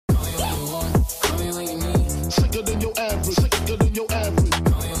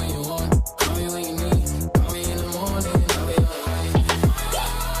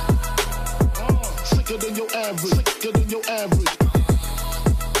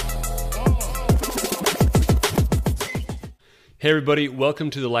Hey everybody, welcome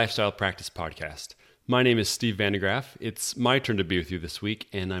to the Lifestyle Practice Podcast. My name is Steve Vandegraff. It's my turn to be with you this week,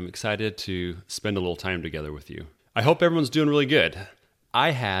 and I'm excited to spend a little time together with you. I hope everyone's doing really good. I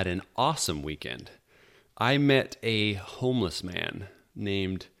had an awesome weekend. I met a homeless man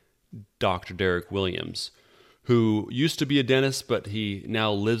named Dr. Derek Williams, who used to be a dentist, but he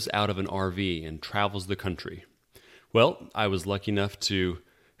now lives out of an RV and travels the country. Well, I was lucky enough to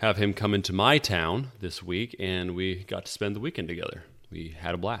have him come into my town this week, and we got to spend the weekend together. We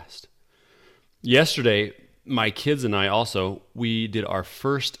had a blast. Yesterday, my kids and I we did our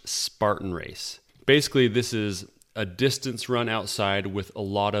first Spartan race. Basically, this is a distance run outside with a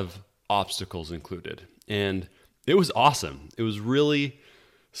lot of obstacles included. And it was awesome. It was really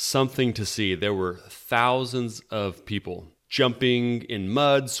something to see. There were thousands of people jumping in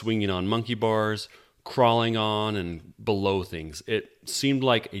mud, swinging on monkey bars, crawling on and below things. It seemed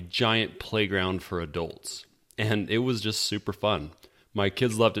like a giant playground for adults, and it was just super fun. My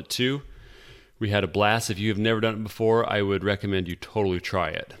kids loved it too. We had a blast. If you have never done it before, I would recommend you totally try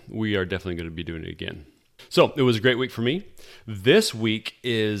it. We are definitely going to be doing it again. So it was a great week for me. This week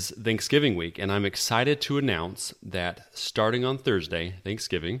is Thanksgiving week, and I'm excited to announce that starting on Thursday,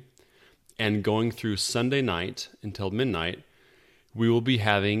 Thanksgiving, and going through Sunday night until midnight, we will be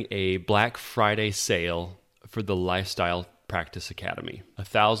having a Black Friday sale for the Lifestyle Practice Academy.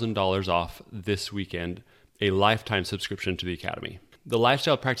 $1,000 off this weekend, a lifetime subscription to the Academy. The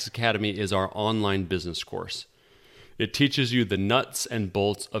Lifestyle Practice Academy is our online business course. It teaches you the nuts and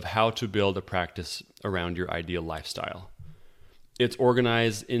bolts of how to build a practice around your ideal lifestyle. It's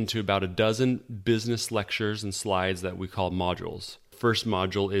organized into about a dozen business lectures and slides that we call modules. First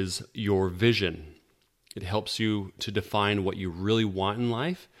module is your vision. It helps you to define what you really want in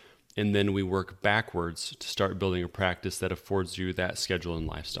life, and then we work backwards to start building a practice that affords you that schedule and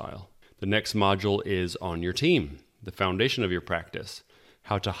lifestyle. The next module is on your team, the foundation of your practice,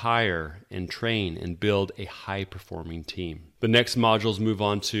 how to hire and train and build a high-performing team. The next modules move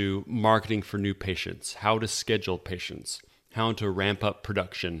on to marketing for new patients, how to schedule patients, how to ramp up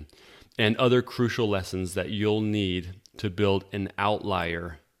production, and other crucial lessons that you'll need to build an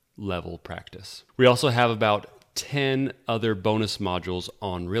outlier level practice. We also have about 10 other bonus modules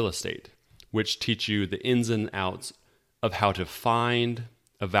on real estate, which teach you the ins and outs of how to find,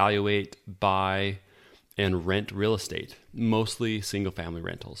 evaluate, buy, and rent real estate, mostly single-family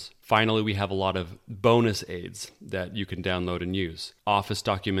rentals. Finally, we have a lot of bonus aids that you can download and use. Office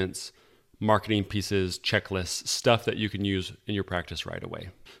documents, marketing pieces, checklists, stuff that you can use in your practice right away.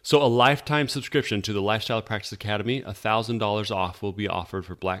 So a lifetime subscription to the Lifestyle Practice Academy, $1,000 off, will be offered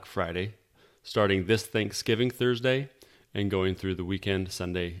for Black Friday, starting this Thanksgiving Thursday and going through the weekend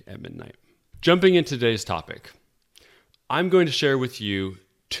Sunday at midnight. Jumping into today's topic, I'm going to share with you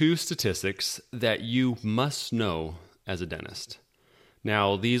 2 statistics that you must know as a dentist.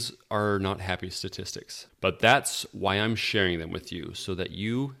 Now, these are not happy statistics, but that's why I'm sharing them with you, so that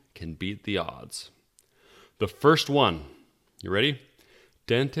you can beat the odds. The first one, you ready?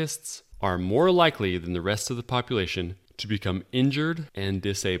 Dentists are more likely than the rest of the population to become injured and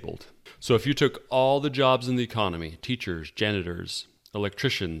disabled. So if you took all the jobs in the economy, teachers, janitors,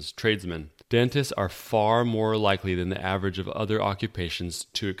 electricians, tradesmen, dentists are far more likely than the average of other occupations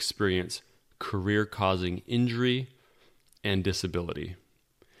to experience career-causing injury and disability.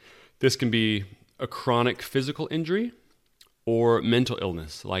 This can be a chronic physical injury or mental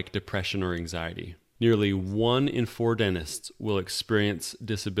illness like depression or anxiety. Nearly 1 in 4 dentists will experience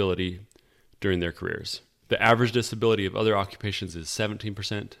disability during their careers. The average disability of other occupations is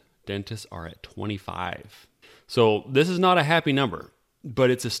 17%. Dentists are at 25%. So this is not a happy number,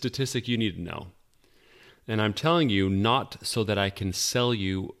 but it's a statistic you need to know. And I'm telling you not so that I can sell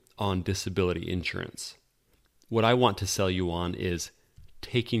you on disability insurance. What I want to sell you on is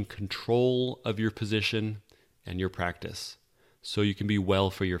taking control of your position and your practice so you can be well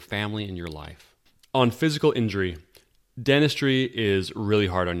for your family and your life. On physical injury, dentistry is really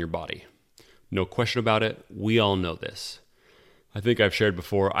hard on your body. No question about it. We all know this. I think I've shared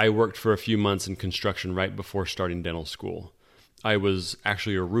before, I worked for a few months in construction right before starting dental school. I was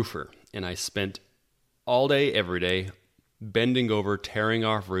actually a roofer, and I spent all day, every day, bending over, tearing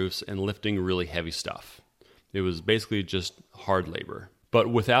off roofs, and lifting really heavy stuff. It was basically just hard labor. But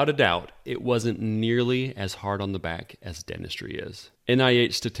without a doubt, it wasn't nearly as hard on the back as dentistry is.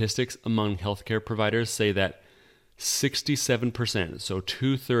 NIH statistics among healthcare providers say that 67%, so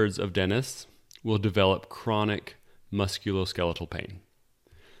 2/3 of dentists, will develop chronic musculoskeletal pain.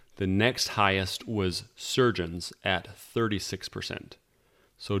 The next highest was surgeons at 36%.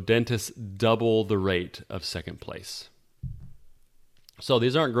 So dentists double the rate of second place. So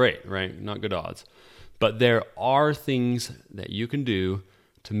these aren't great, right? Not good odds. But there are things that you can do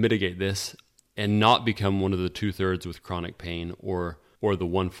to mitigate this and not become one of the 2/3 with chronic pain or the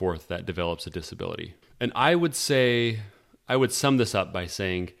 1/4 that develops a disability. And I would sum this up by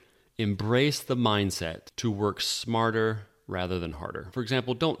saying, embrace the mindset to work smarter rather than harder. For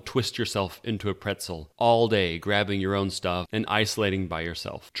example, don't twist yourself into a pretzel all day, grabbing your own stuff and isolating by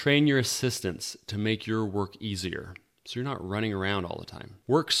yourself. Train your assistants to make your work easier so you're not running around all the time.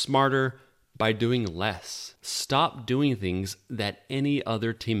 Work smarter by doing less. Stop doing things that any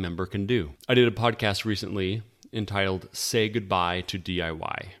other team member can do. I did a podcast recently entitled Say Goodbye to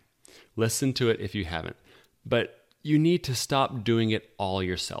DIY. Listen to it if you haven't. But you need to stop doing it all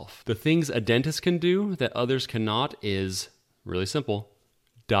yourself. The things a dentist can do that others cannot is really simple.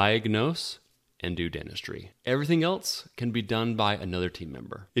 Diagnose and do dentistry. Everything else can be done by another team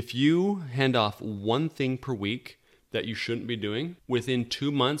member. If you hand off one thing per week that you shouldn't be doing, within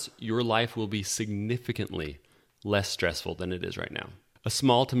 2 months, your life will be significantly less stressful than it is right now. A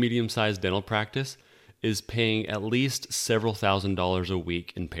small to medium-sized dental practice is paying at least several $1,000s a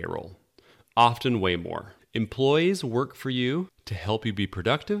week in payroll, often way more. Employees work for you to help you be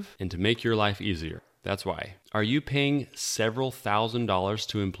productive and to make your life easier. That's why. Are you paying several $1,000s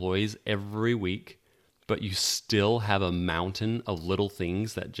to employees every week, but you still have a mountain of little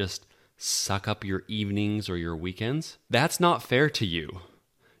things that just suck up your evenings or your weekends? That's not fair to you.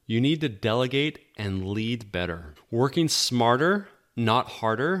 You need to delegate and lead better. Working smarter, not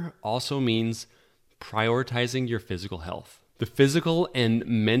harder, also means prioritizing your physical health. The physical and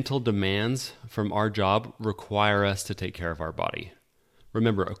mental demands from our job require us to take care of our body.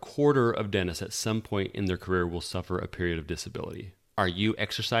 Remember, 1/4 of dentists at some point in their career will suffer a period of disability. Are you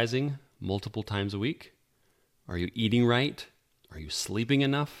exercising multiple times a week? Are you eating right? Are you sleeping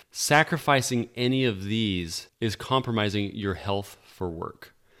enough? Sacrificing any of these is compromising your health for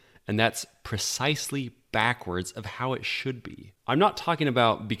work. And that's precisely backwards of how it should be. I'm not talking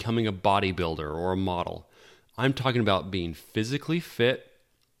about becoming a bodybuilder or a model. I'm talking about being physically fit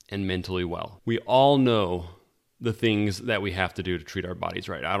and mentally well. We all know the things that we have to do to treat our bodies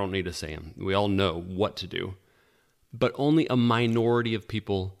right. I don't need to say them. We all know what to do. But only a minority of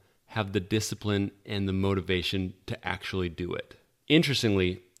people have the discipline and the motivation to actually do it.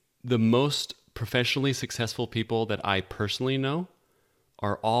 Interestingly, the most professionally successful people that I personally know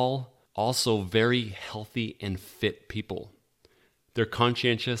are all also very healthy and fit people. They're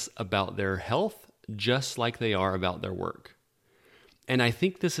conscientious about their health just like they are about their work. And I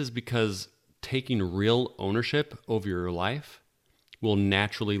think this is because taking real ownership over your life will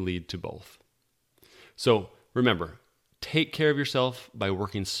naturally lead to both. So remember, take care of yourself by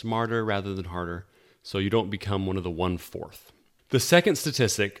working smarter rather than harder so you don't become one of the 1/4. The second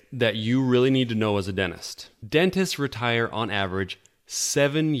statistic that you really need to know as a dentist: dentists retire on average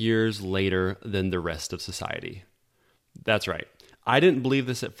 7 years later than the rest of society. That's right. I didn't believe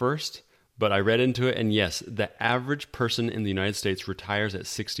this at first, but I read into it, and yes, the average person in the United States retires at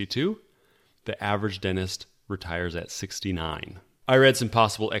 62. The average dentist retires at 69. I read some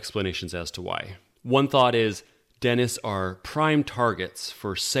possible explanations as to why. One thought is dentists are prime targets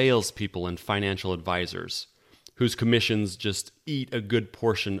for salespeople and financial advisors whose commissions just eat a good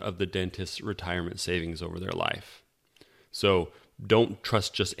portion of the dentist's retirement savings over their life. So don't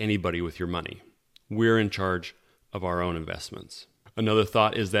trust just anybody with your money. We're in charge of our own investments. Another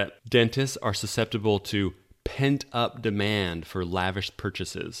thought is that dentists are susceptible to pent-up demand for lavish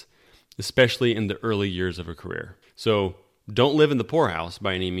purchases, especially in the early years of a career. So don't live in the poorhouse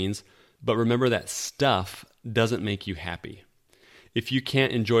by any means, but remember that stuff doesn't make you happy. If you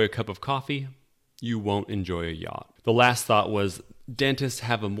can't enjoy a cup of coffee, you won't enjoy a yacht. The last thought was dentists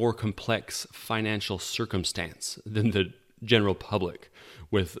have a more complex financial circumstance than the general public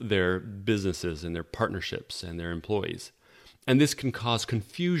with their businesses and their partnerships and their employees. And this can cause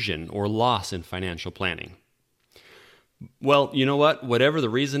confusion or loss in financial planning. Well, you know what? Whatever the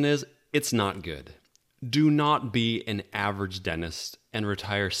reason is, it's not good. Do not be an average dentist and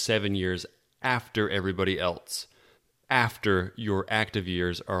retire 7 years after everybody else, after your active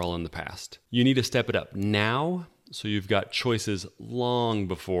years are all in the past. You need to step it up now so you've got choices long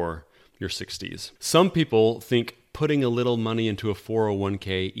before your 60s. Some people think putting a little money into a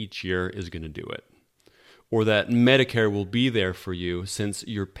 401k each year is going to do it, or that Medicare will be there for you since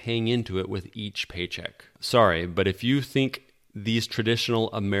you're paying into it with each paycheck. Sorry, but if you think these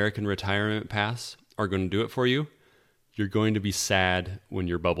traditional American retirement paths are going to do it for you, you're going to be sad when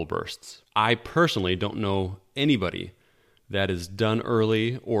your bubble bursts. I personally don't know anybody that is done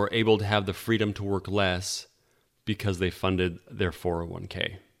early or able to have the freedom to work less because they funded their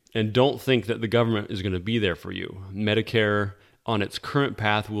 401k. And don't think that the government is going to be there for you. Medicare on its current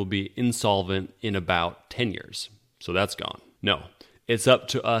path will be insolvent in about 10 years. So that's gone. No, it's up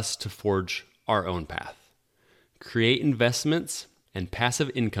to us to forge our own path. Create investments and passive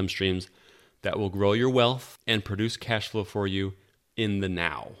income streams that will grow your wealth and produce cash flow for you in the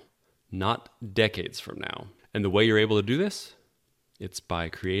now, not decades from now. And the way you're able to do this, it's by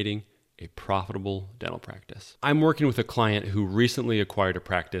creating a profitable dental practice. I'm working with a client who recently acquired a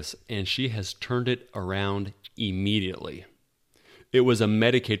practice, and she has turned it around immediately. It was a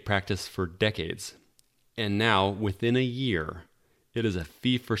Medicaid practice for decades, and now within a year, it is a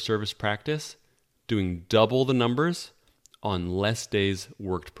fee-for-service practice doing double the numbers on less days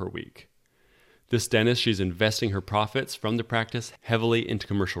worked per week. This dentist, she's investing her profits from the practice heavily into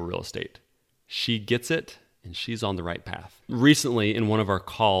commercial real estate. She gets it, and she's on the right path. Recently, in one of our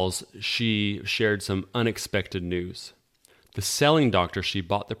calls, she shared some unexpected news. The selling doctor she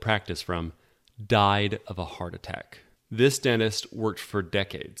bought the practice from died of a heart attack. This dentist worked for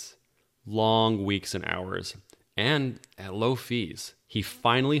decades, long weeks and hours, and at low fees. He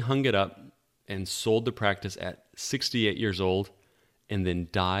finally hung it up and sold the practice at 68 years old and then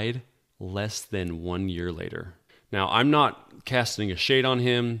died less than 1 year later. Now, I'm not casting a shade on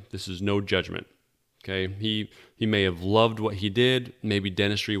him. This is no judgment. Okay, he may have loved what he did. Maybe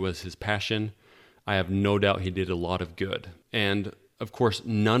dentistry was his passion. I have no doubt he did a lot of good. And of course,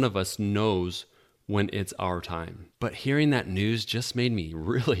 none of us knows when it's our time. But hearing that news just made me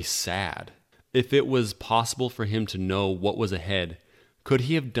really sad. If it was possible for him to know what was ahead, could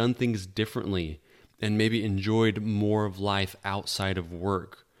he have done things differently and maybe enjoyed more of life outside of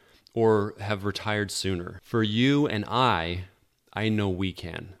work or have retired sooner? For you and I know we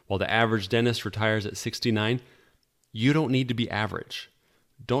can. While the average dentist retires at 69, you don't need to be average.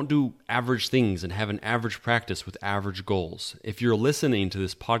 Don't do average things and have an average practice with average goals. If you're listening to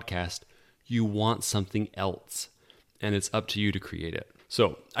this podcast, you want something else, and it's up to you to create it.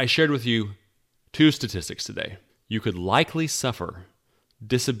 So I shared with you 2 statistics today. You could likely suffer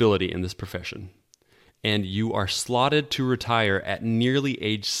disability in this profession, and you are slotted to retire at nearly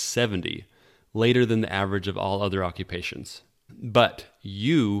age 70, later than the average of all other occupations. But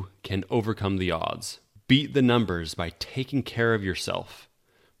you can overcome the odds. Beat the numbers by taking care of yourself,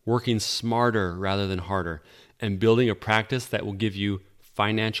 working smarter rather than harder, and building a practice that will give you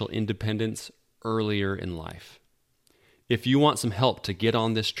financial independence earlier in life. If you want some help to get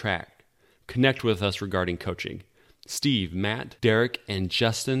on this track, connect with us regarding coaching. Steve, Matt, Derek, and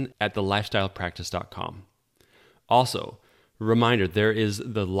Justin at thelifestylepractice.com. Also, reminder, there is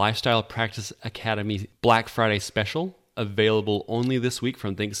the Lifestyle Practice Academy Black Friday special available only this week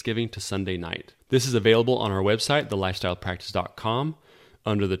from Thanksgiving to Sunday night. This is available on our website, thelifestylepractice.com,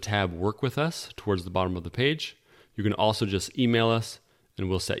 under the tab Work With Us towards the bottom of the page. You can also just email us and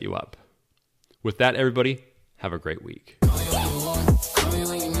we'll set you up. With that, everybody, have a great week.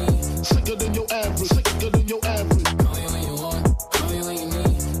 Sicker than your average, sicker than your average.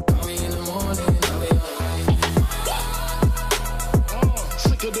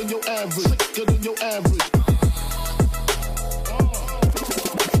 Sicker than your average, sicker than your average.